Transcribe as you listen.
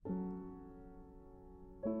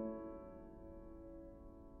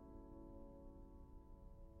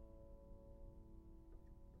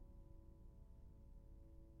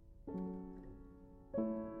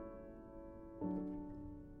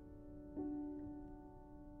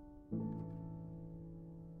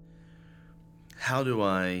How do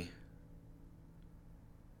I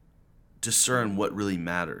discern what really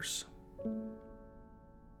matters?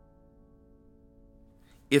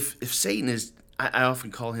 If Satan is, I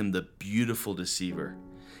often call him the beautiful deceiver.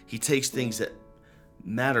 He takes things that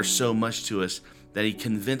matter so much to us that he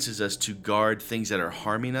convinces us to guard things that are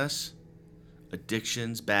harming us,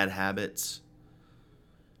 addictions, bad habits,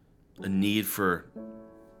 a need for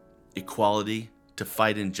equality, to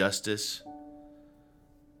fight injustice,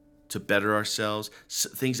 to better ourselves,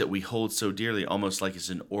 things that we hold so dearly, almost like it's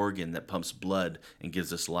an organ that pumps blood and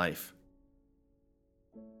gives us life.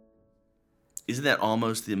 Isn't that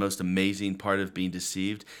almost the most amazing part of being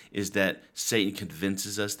deceived? Is that Satan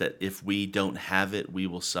convinces us that if we don't have it, we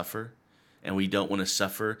will suffer, and we don't want to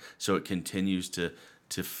suffer, so it continues to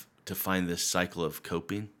find this cycle of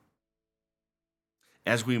coping.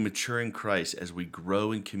 As we mature in Christ, as we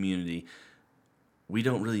grow in community, we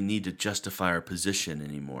don't really need to justify our position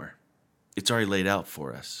anymore. It's already laid out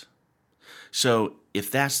for us. So if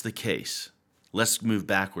that's the case, let's move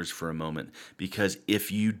backwards for a moment, because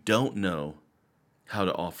if you don't know how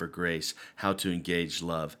to offer grace, how to engage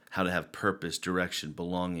love, how to have purpose, direction,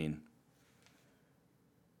 belonging,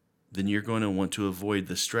 then you're going to want to avoid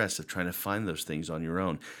the stress of trying to find those things on your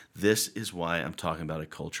own. This is why I'm talking about a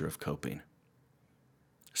culture of coping.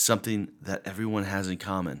 Something that everyone has in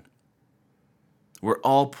common. We're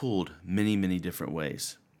all pulled many, many different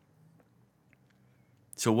ways.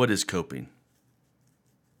 So what is coping?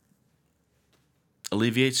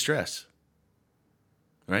 Alleviate stress,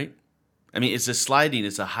 right? I mean, it's a sliding,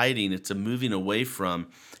 it's a hiding, it's a moving away from,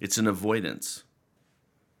 it's an avoidance.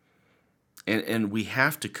 And we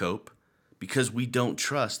have to cope because we don't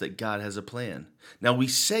trust that God has a plan. Now, we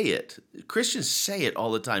say it. Christians say it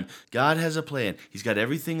all the time. God has a plan. He's got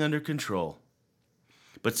everything under control.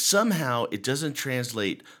 But somehow it doesn't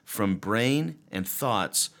translate from brain and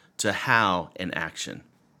thoughts to how and action.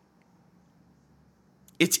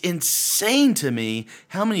 It's insane to me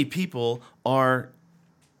how many people are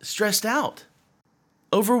stressed out.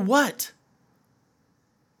 Over what?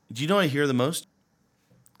 Do you know what I hear the most?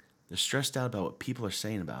 They're stressed out about what people are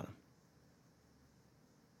saying about them.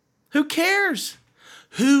 Who cares?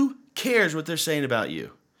 Who cares what they're saying about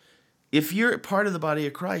you? If you're part of the body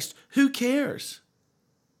of Christ, who cares?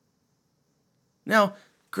 Now,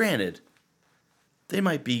 granted, they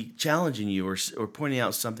might be challenging you or pointing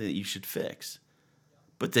out something that you should fix.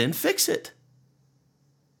 But then fix it.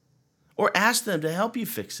 Or ask them to help you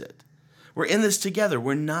fix it. We're in this together.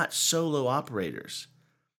 We're not solo operators.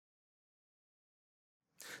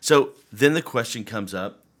 So then the question comes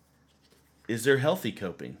up, is there healthy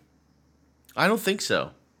coping? I don't think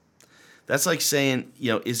so. That's like saying,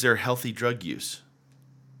 is there healthy drug use?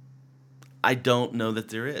 I don't know that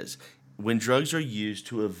there is. When drugs are used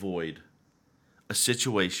to avoid a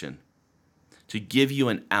situation, to give you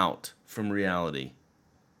an out from reality,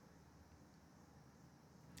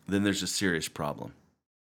 then there's a serious problem.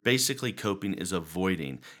 Basically, coping is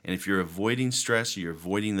avoiding. And if you're avoiding stress, you're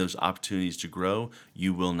avoiding those opportunities to grow,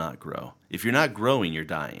 you will not grow. If you're not growing, you're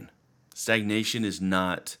dying. Stagnation is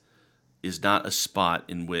not a spot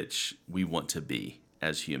in which we want to be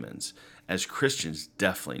as humans. As Christians,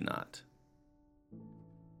 definitely not.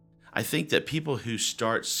 I think that people who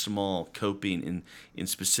start small coping in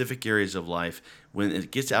specific areas of life, when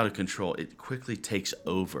it gets out of control, it quickly takes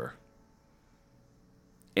over.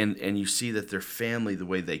 And you see that their family, the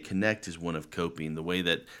way they connect is one of coping. The way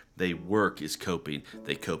that they work is coping.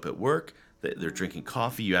 They cope at work. They're drinking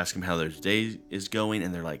coffee. You ask them how their day is going,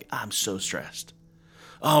 and they're like, I'm so stressed.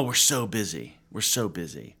 Oh, we're so busy. We're so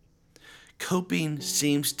busy. Coping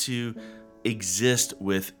seems to exist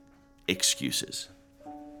with excuses.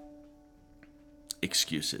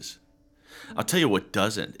 Excuses. I'll tell you what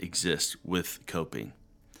doesn't exist with coping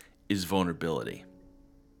is vulnerability.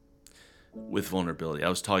 With vulnerability. I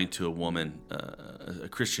was talking to a woman, a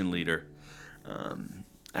Christian leader,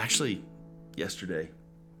 actually yesterday.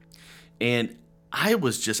 And I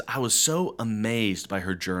was so amazed by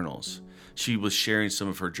her journals. She was sharing some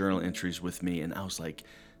of her journal entries with me, and I was like,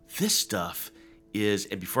 this stuff is,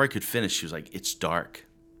 and before I could finish, she was like, it's dark.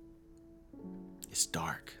 It's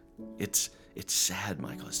dark. It's sad,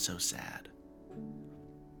 Michael. It's so sad.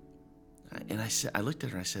 And I looked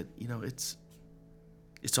at her and I said,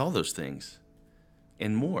 it's all those things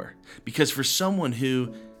and more. Because for someone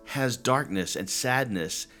who has darkness and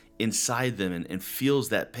sadness inside them and feels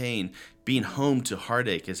that pain, being home to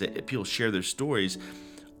heartache as people share their stories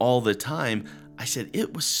all the time, I said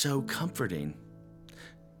it was so comforting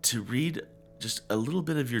to read just a little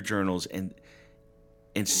bit of your journals and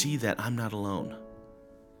see that I'm not alone.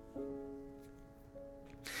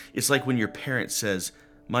 It's like when your parent says,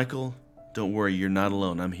 Michael, don't worry, you're not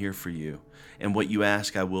alone. I'm here for you. And what you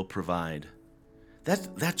ask, I will provide.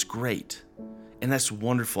 That's great. And that's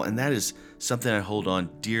wonderful. And that is something I hold on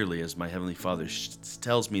dearly as my Heavenly Father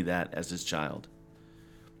tells me that as his child.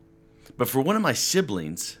 But for one of my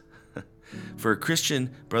siblings, for a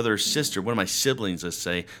Christian brother or sister, one of my siblings, let's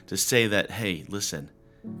say, to say that, hey, listen,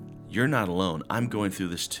 you're not alone. I'm going through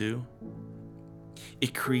this too.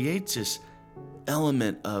 It creates this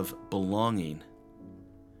element of belonging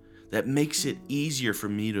that makes it easier for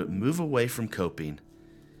me to move away from coping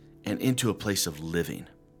and into a place of living.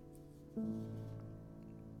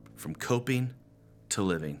 From coping to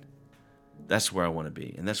living. That's where I want to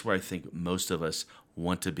be. And that's where I think most of us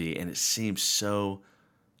want to be. And it seems so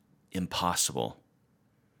impossible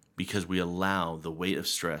because we allow the weight of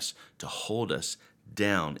stress to hold us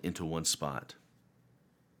down into one spot.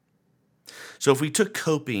 So if we took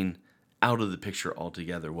coping out of the picture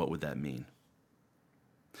altogether, what would that mean?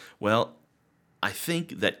 Well, I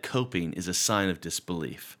think that coping is a sign of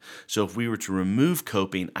disbelief. So if we were to remove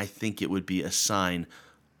coping, I think it would be a sign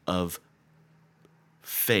of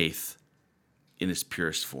faith in its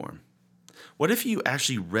purest form. What if you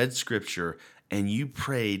actually read Scripture and you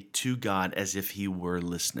prayed to God as if he were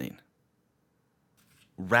listening?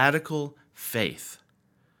 Radical faith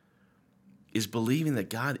is believing that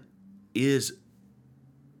God is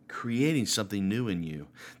creating something new in you.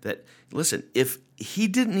 That, listen, if he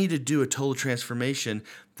didn't need to do a total transformation,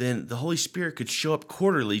 then the Holy Spirit could show up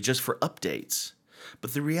quarterly just for updates.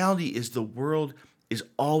 But the reality is the world is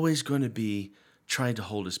always going to be trying to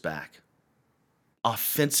hold us back.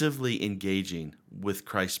 Offensively engaging with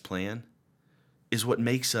Christ's plan is what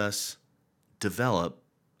makes us develop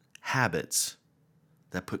habits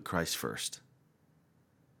that put Christ first.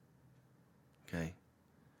 Okay?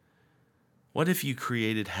 What if you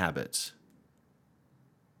created habits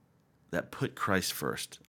that put Christ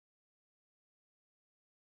first?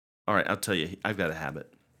 All right, I'll tell you, I've got a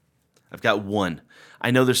habit. I've got one.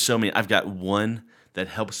 I know there's so many. I've got one that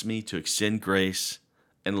helps me to extend grace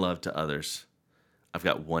and love to others. I've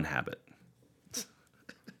got one habit.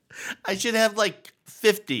 I should have like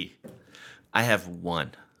 50. I have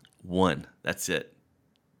one. One. That's it.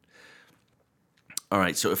 All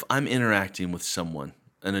right, so if I'm interacting with someone,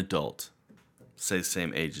 an adult, say the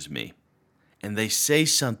same age as me, and they say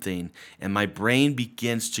something and my brain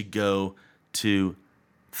begins to go to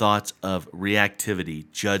thoughts of reactivity,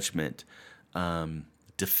 judgment,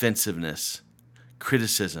 defensiveness,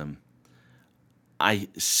 criticism, I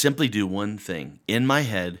simply do one thing. In my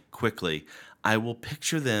head, quickly, I will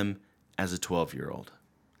picture them as a 12-year-old.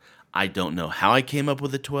 I don't know how I came up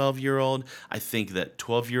with a 12-year-old. I think that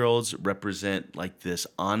 12-year-olds represent like this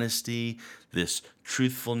honesty, this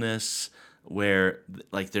truthfulness, where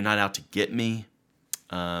like they're not out to get me.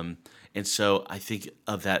 And so I think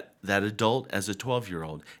of that adult as a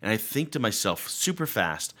 12-year-old. And I think to myself super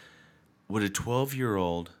fast, would a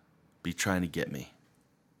 12-year-old be trying to get me?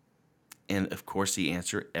 And of course, the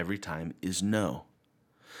answer every time is no.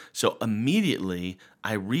 So immediately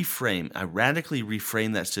I radically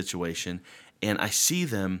reframe that situation, and I see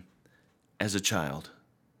them as a child.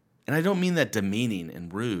 And I don't mean that demeaning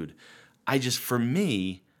and rude. For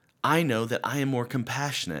me, I know that I am more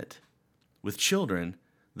compassionate with children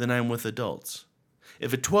than I am with adults.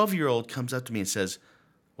 If a 12-year-old comes up to me and says,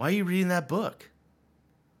 "Why are you reading that book?"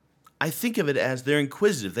 I think of it as they're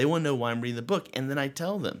inquisitive. They want to know why I'm reading the book, and then I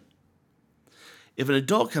tell them. If an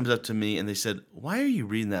adult comes up to me and they said, "Why are you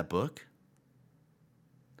reading that book?"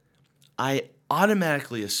 I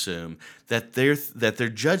automatically assume that they're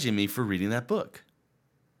judging me for reading that book.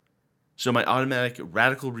 So my automatic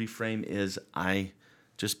radical reframe is I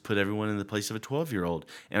just put everyone in the place of a 12-year-old,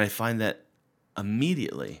 and I find that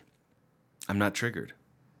immediately I'm not triggered.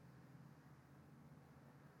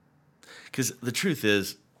 Because the truth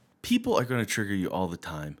is, people are going to trigger you all the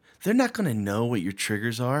time. They're not going to know what your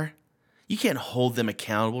triggers are. You can't hold them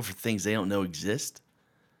accountable for things they don't know exist.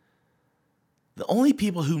 The only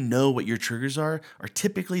people who know what your triggers are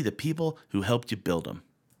typically the people who helped you build them.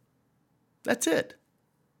 That's it.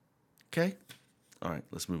 Okay? All right,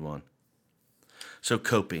 let's move on. So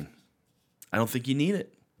coping. I don't think you need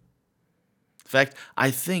it. In fact,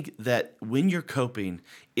 I think that when you're coping,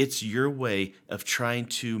 it's your way of trying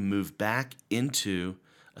to move back into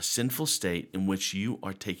a sinful state in which you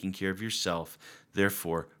are taking care of yourself,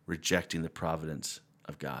 therefore rejecting the providence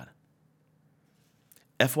of God.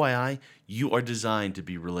 FYI, you are designed to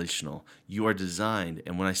be relational. You are designed,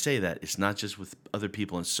 and when I say that, it's not just with other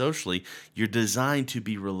people and socially, you're designed to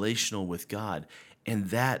be relational with God, and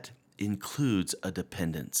that includes a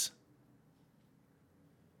dependence.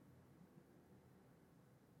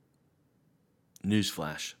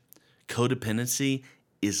 Newsflash. Codependency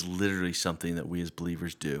is literally something that we as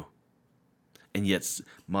believers do. And yet,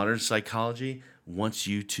 modern psychology wants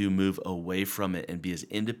you to move away from it and be as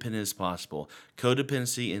independent as possible.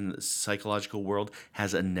 Codependency in the psychological world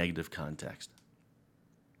has a negative context.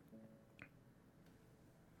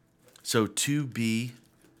 So to be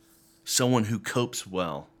someone who copes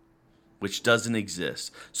well, which doesn't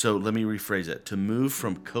exist. So let me rephrase it. To move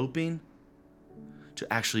from coping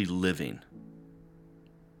to actually living.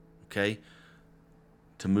 Okay?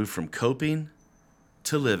 To move from coping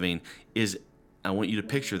to living is, I want you to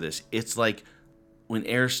picture this. It's like when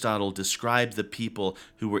Aristotle described the people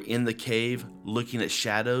who were in the cave looking at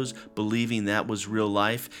shadows, believing that was real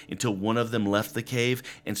life, until one of them left the cave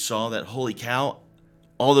and saw that, holy cow,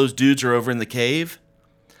 all those dudes are over in the cave.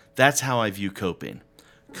 That's how I view coping.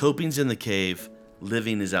 Coping's in the cave,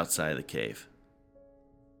 living is outside of the cave.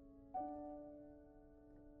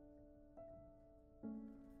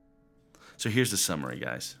 So here's the summary,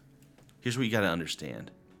 guys. Here's what you got to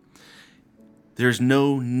understand. There's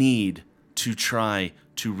no need to try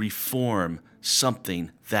to reform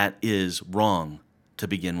something that is wrong to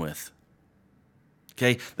begin with.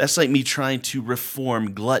 Okay? That's like me trying to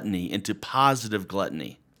reform gluttony into positive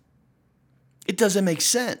gluttony. It doesn't make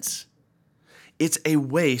sense. It's a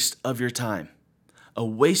waste of your time, a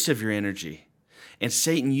waste of your energy. And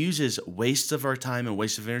Satan uses waste of our time and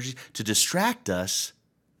waste of energy to distract us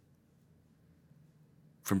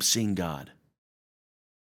from seeing God.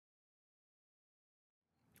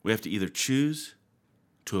 We have to either choose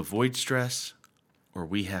to avoid stress, or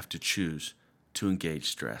we have to choose to engage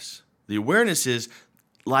stress. The awareness is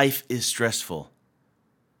life is stressful.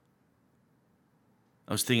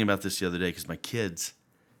 I was thinking about this the other day because my kids,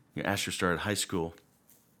 Asher started high school.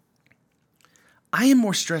 I am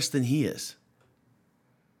more stressed than he is.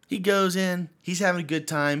 He goes in, he's having a good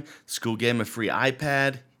time. School gave him a free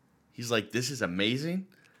iPad. He's like, this is amazing.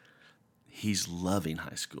 He's loving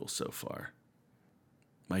high school so far.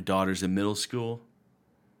 My daughter's in middle school,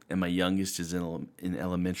 and my youngest is in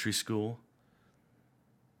elementary school.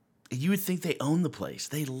 You would think they own the place.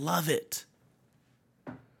 They love it.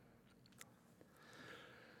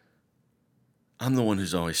 I'm the one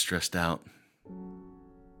who's always stressed out.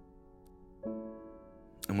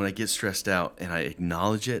 And when I get stressed out and I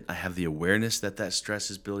acknowledge it, I have the awareness that that stress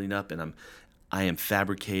is building up, and I am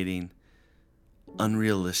fabricating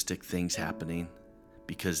unrealistic things happening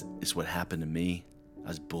because it's what happened to me. I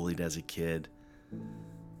was bullied as a kid. I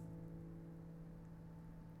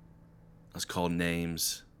was called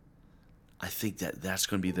names. I think that that's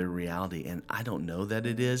going to be their reality, and I don't know that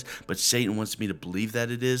it is, but Satan wants me to believe that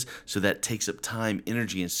it is, so that takes up time,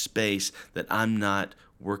 energy, and space that I'm not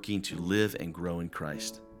working to live and grow in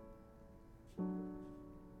Christ.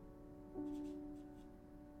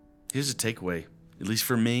 Here's a takeaway, at least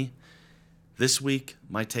for me. This week,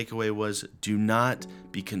 my takeaway was, do not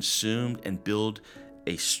be consumed and build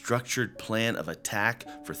a structured plan of attack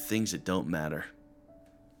for things that don't matter.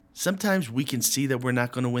 Sometimes we can see that we're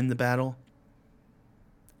not going to win the battle,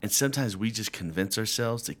 and sometimes we just convince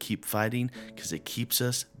ourselves to keep fighting because it keeps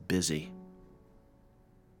us busy.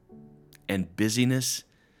 And busyness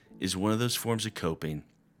is one of those forms of coping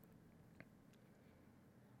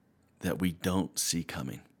that we don't see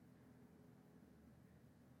coming.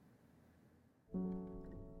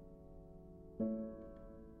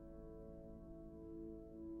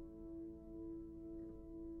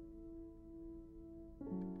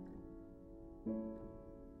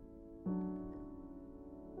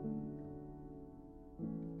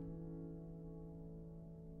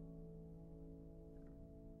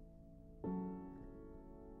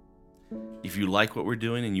 If you like what we're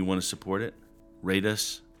doing and you want to support it, rate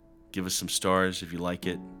us, give us some stars if you like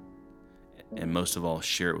it, and most of all,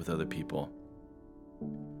 share it with other people.